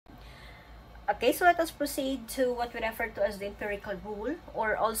Okay, so let us proceed to what we refer to as the empirical rule,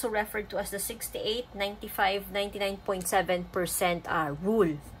 or also referred to as the 68, 95, 99.7%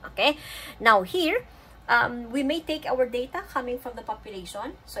 rule. Okay, now here, we may take our data coming from the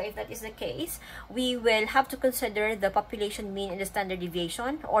population. So if that is the case, we will have to consider the population mean and the standard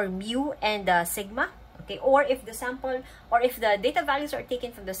deviation, or mu and sigma. Okay, or if the sample, or if the data values are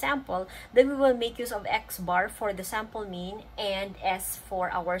taken from the sample, then we will make use of X bar for the sample mean and S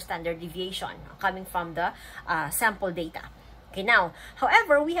for our standard deviation coming from the sample data. Okay, now,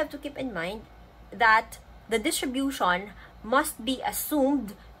 however, we have to keep in mind that the distribution must be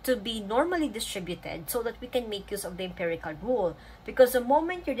assumed to be normally distributed so that we can make use of the empirical rule. Because the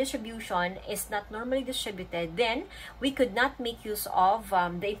moment your distribution is not normally distributed, then we could not make use of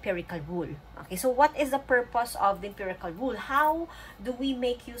the empirical rule. Okay, so what is the purpose of the empirical rule? How do we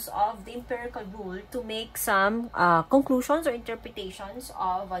make use of the empirical rule to make some conclusions or interpretations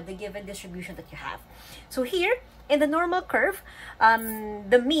of the given distribution that you have? So here, in the normal curve,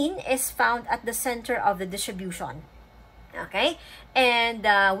 the mean is found at the center of the distribution. Okay, and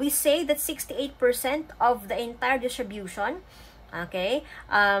we say that 68% of the entire distribution, okay,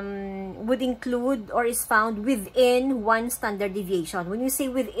 would include or is found within one standard deviation. When we say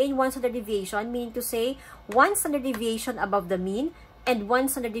within one standard deviation, meaning to say one standard deviation above the mean and one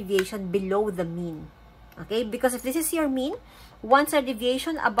standard deviation below the mean. Okay, because if this is your mean, one standard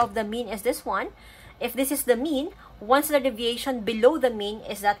deviation above the mean is this one. If this is the mean, one standard deviation below the mean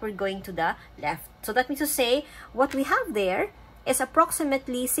is that we're going to the left. So that means to say, what we have there is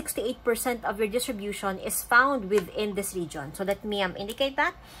approximately 68% of your distribution is found within this region. So let me indicate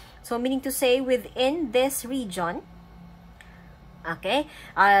that. So meaning to say, within this region, okay,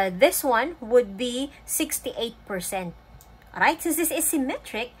 this one would be 68%. Alright, since this is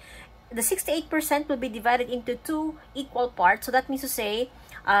symmetric, the 68% will be divided into two equal parts. So that means to say,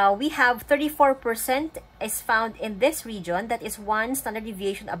 we have 34% is found in this region, that is one standard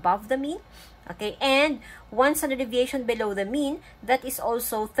deviation above the mean, okay, and one standard deviation below the mean, that is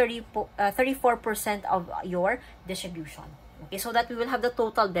also 34% of your distribution. Okay, so that we will have the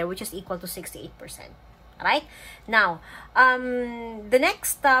total there, which is equal to 68%. Alright, now the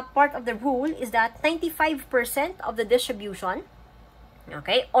next part of the rule is that 95% of the distribution,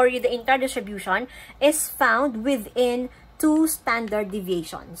 okay, or the entire distribution, is found within two standard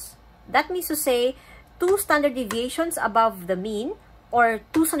deviations. That means to say, two standard deviations above the mean, or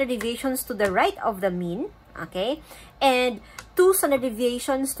two standard deviations to the right of the mean, okay, and two standard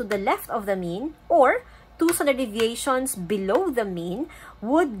deviations to the left of the mean, or two standard deviations below the mean,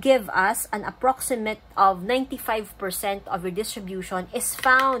 would give us an approximate of 95% of your distribution is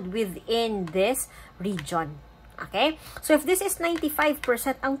found within this region. Okay, so if this is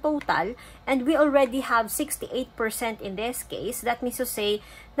 95% ang total, and we already have 68% in this case, that means to say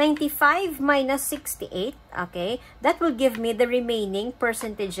 95 minus 68, okay, that will give me the remaining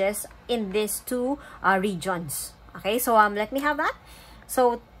percentages in these two regions. Okay, so let me have that.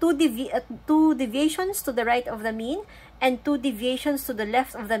 So two deviations to the right of the mean and two deviations to the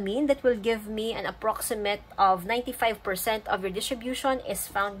left of the mean, that will give me an approximate of 95% of your distribution is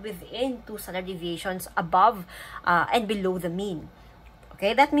found within two standard deviations above and below the mean.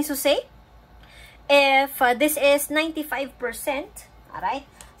 Okay, that means to say, if this is 95%, alright,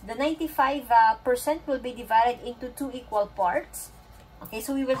 the 95% will be divided into two equal parts. Okay,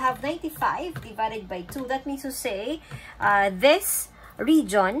 so we will have 95 divided by 2. That means to say, this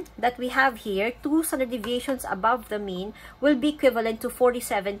region that we have here, two standard deviations above the mean, will be equivalent to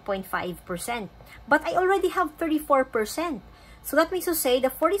 47.5%. But I already have 34%. So that means to say the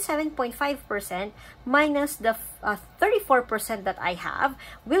 47.5% minus the 34% that I have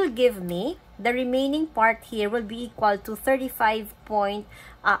will give me, the remaining part here will be equal to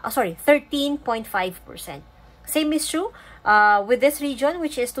 13.5%. Same is true with this region,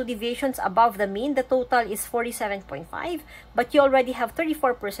 which is two deviations above the mean. The total is 47.5, but you already have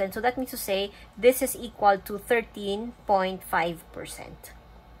 34%. So that means to say this is equal to 13.5%.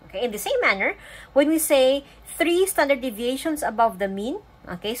 Okay, in the same manner, when we say 3 standard deviations above the mean,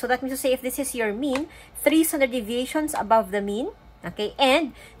 okay, so that means to say if this is your mean, 3 standard deviations above the mean, okay,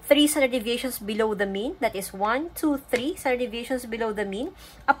 and 3 standard deviations below the mean, that is 1, 2, 3 standard deviations below the mean,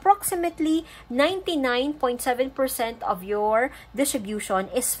 approximately 99.7% of your distribution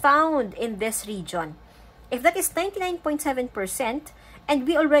is found in this region. If that is 99.7%, and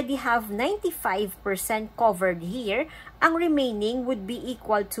we already have 95% covered here, ang remaining would be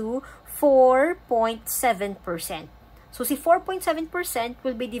equal to 4.7%. So, see, 4.7%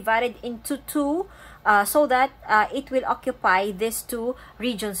 will be divided into 2 so that it will occupy these two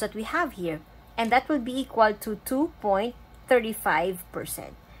regions that we have here. And that will be equal to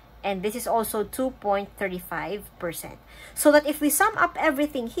 2.35%. and this is also 2.35%. So that if we sum up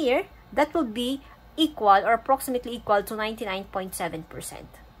everything here, that will be equal or approximately equal to 99.7%.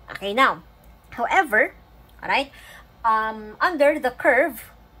 Okay, now, however, all right, under the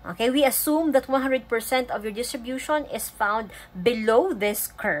curve, okay, we assume that 100% of your distribution is found below this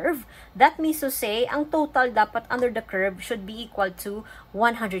curve. That means to say, ang total dapat under the curve should be equal to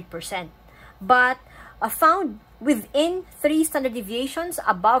 100%. But found within 3 standard deviations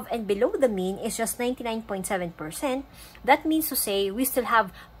above and below the mean is just 99.7%. That means to say, we still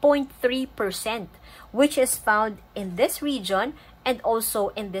have 0.3%, which is found in this region and also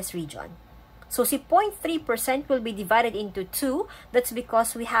in this region. So, si 0.3% will be divided into 2. That's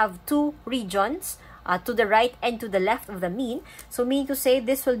because we have 2 regions to the right and to the left of the mean. So, meaning to say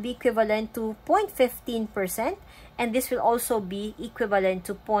this will be equivalent to 0.15%, and this will also be equivalent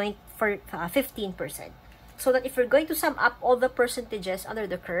to 0.15%. So that if we're going to sum up all the percentages under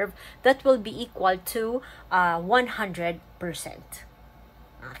the curve, that will be equal to 100%.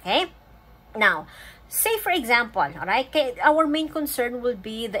 Okay? Now, say for example, alright, our main concern will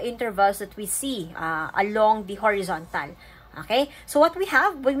be the intervals that we see along the horizontal. Okay, so what we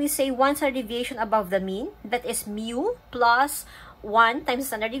have when we say 1 standard deviation above the mean, that is mu plus 1 times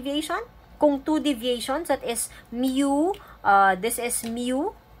standard deviation. Kung 2 deviations, that is mu, this is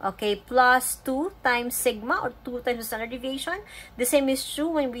mu, okay, plus 2 times sigma or 2 times the standard deviation. The same is true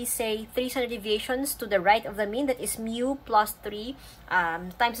when we say 3 standard deviations to the right of the mean, that is mu plus 3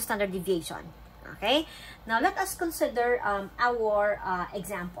 times the standard deviation. Okay, now let us consider our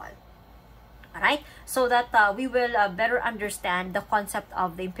example. Alright, so that we will better understand the concept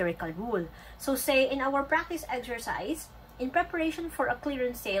of the empirical rule. So say in our practice exercise, in preparation for a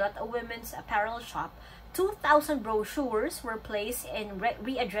clearance sale at a women's apparel shop, 2,000 brochures were placed in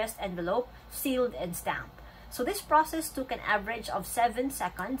readdressed envelope, sealed and stamped. So this process took an average of 7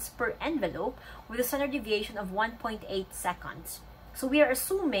 seconds per envelope with a standard deviation of 1.8 seconds. So we are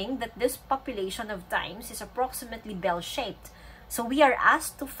assuming that this population of times is approximately bell-shaped. So we are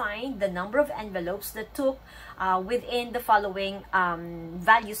asked to find the number of envelopes that took within the following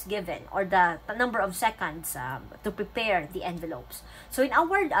values given, or the number of seconds to prepare the envelopes. So in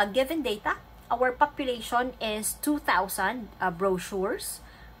our given data, our population is 2,000 brochures,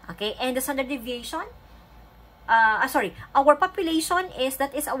 okay, and the standard deviation, our population is,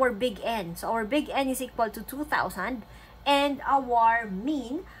 that is our big N. So our big N is equal to 2,000, and our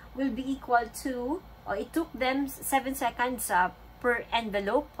mean will be equal to, it took them 7 seconds per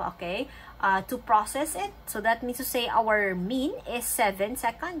envelope, okay, to process it. So that means to say our mean is 7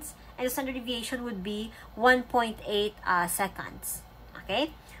 seconds, and the standard deviation would be 1.8 seconds,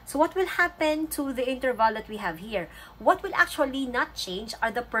 okay. So what will happen to the interval that we have here? What will actually not change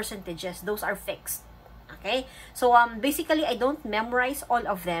are the percentages. Those are fixed. Okay, so basically I don't memorize all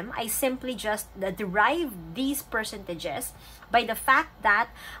of them. I simply just derive these percentages by the fact that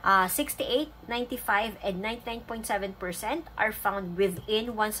 68, 95, and 99.7% are found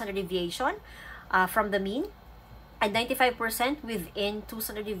within 1 standard deviation from the mean, and 95% within 2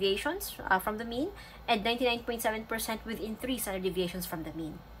 standard deviations from the mean, and 99.7% within 3 standard deviations from the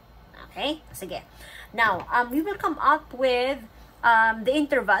mean. Okay, sige. Now, we will come up with the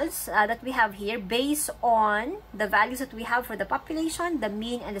intervals that we have here based on the values that we have for the population, the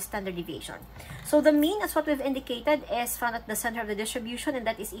mean, and the standard deviation. So the mean, as what we've indicated, is found at the center of the distribution, and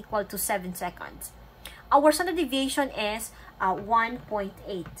that is equal to 7 seconds. Our standard deviation is 1.8.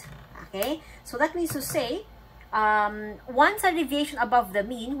 Okay, so that means to say, 1 standard deviation above the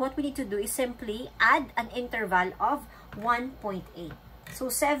mean, what we need to do is simply add an interval of 1.8. So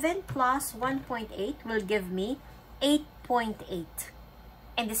 7 plus 1.8 will give me 8.8.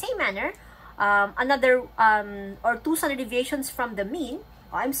 In the same manner, another or 2 standard deviations from the mean,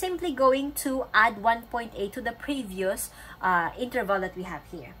 I'm simply going to add 1.8 to the previous interval that we have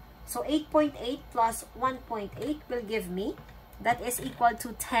here. So 8.8 plus 1.8 will give me, that is equal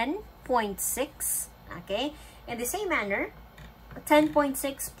to 10.6. Okay, in the same manner,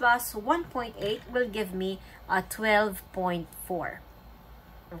 10.6 plus 1.8 will give me 12.4.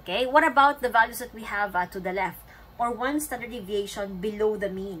 Okay, what about the values that we have to the left, or 1 standard deviation below the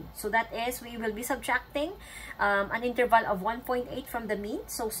mean? So that is, we will be subtracting an interval of 1.8 from the mean.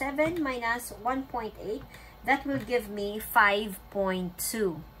 So 7 minus 1.8, that will give me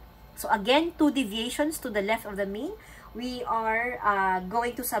 5.2. So again, 2 deviations to the left of the mean. We are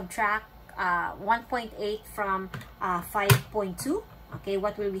going to subtract 1.8 from 5.2. Okay,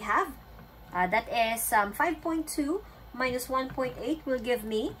 what will we have? That is 5.2 minus 1.8 will give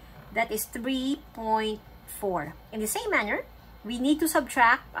me, that is 3.4. In the same manner, we need to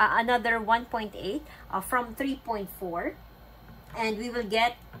subtract another 1.8 from 3.4. and we will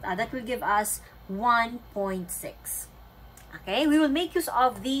get, that will give us 1.6. Okay, we will make use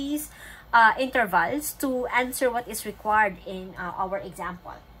of these intervals to answer what is required in our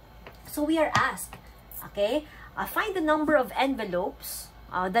example. So we are asked, okay, find the number of envelopes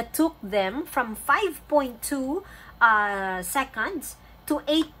that took them from 5.2 seconds to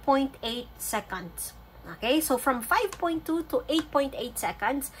 8.8 seconds. Okay, so from 5.2 to 8.8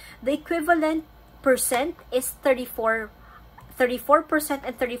 seconds, the equivalent percent is 34%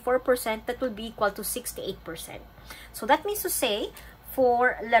 and 34%, that will be equal to 68%. So that means to say,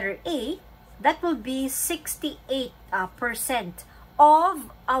 for letter A, that will be 68%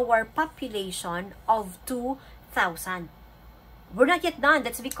 of our population of 2,000. We're not yet done.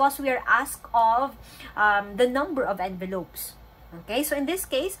 That's because we are asked of the number of envelopes. Okay, so in this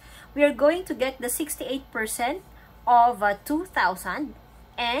case, we are going to get the 68% of 2,000,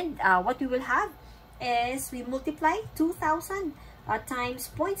 and what we will have is we multiply 2,000 times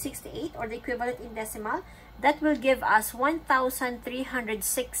 0.68, or the equivalent in decimal. That will give us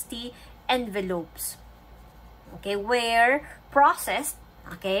 1,360 envelopes. Okay, were processed,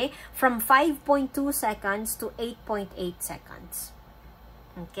 okay, from 5.2 seconds to 8.8 seconds.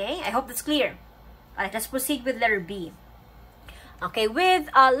 Okay, I hope that's clear. Alright, let's proceed with letter B. Okay, with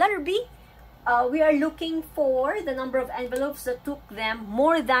letter B, we are looking for the number of envelopes that took them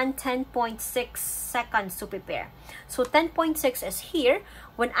more than 10.6 seconds to prepare. So 10.6 is here.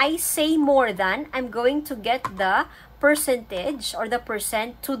 When I say more than, I'm going to get the percentage or the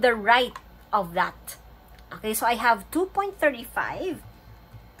percent to the right of that. Okay, so I have 2.35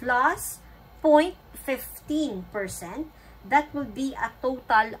 plus 0.15%. That will be a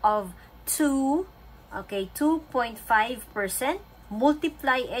total of 2.5%.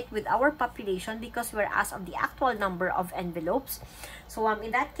 Multiply it with our population because we're asked of the actual number of envelopes. So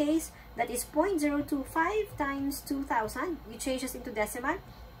in that case, that is 0.025 times 2,000. You change this into decimal.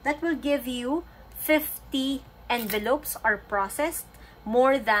 That will give you 50 envelopes are processed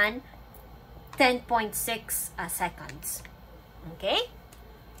more than 10.6 seconds. Okay?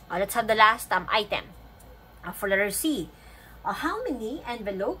 Let's have the last item. For letter C, how many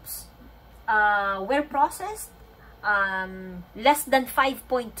envelopes were processed less than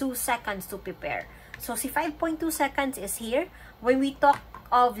 5.2 seconds to prepare? So see, 5.2 seconds is here. When we talk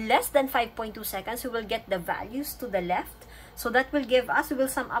of less than 5.2 seconds, we will get the values to the left. So that will give us, we will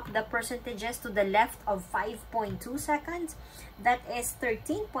sum up the percentages to the left of 5.2 seconds. That is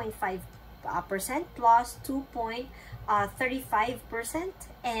 13.5% plus 2.35%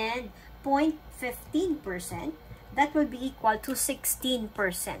 and 0.15%. That will be equal to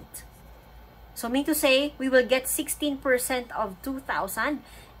 16%. So mean to say, we will get 16% of 2,000,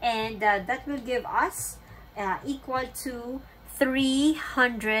 and that will give us equal to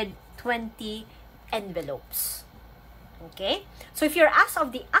 320 envelopes. Okay? So if you're asked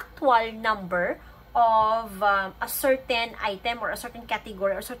of the actual number of a certain item or a certain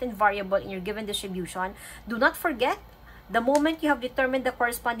category or a certain variable in your given distribution, do not forget, the moment you have determined the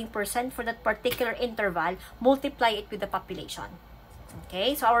corresponding percent for that particular interval, multiply it with the population.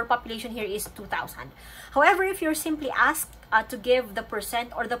 Okay, so our population here is 2,000. However, if you're simply asked to give the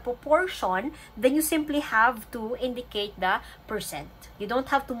percent or the proportion, then you simply have to indicate the percent. You don't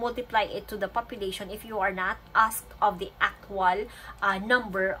have to multiply it to the population if you are not asked of the actual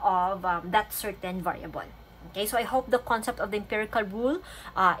number of that certain variable. Okay, so I hope the concept of the empirical rule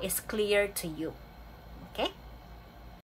is clear to you.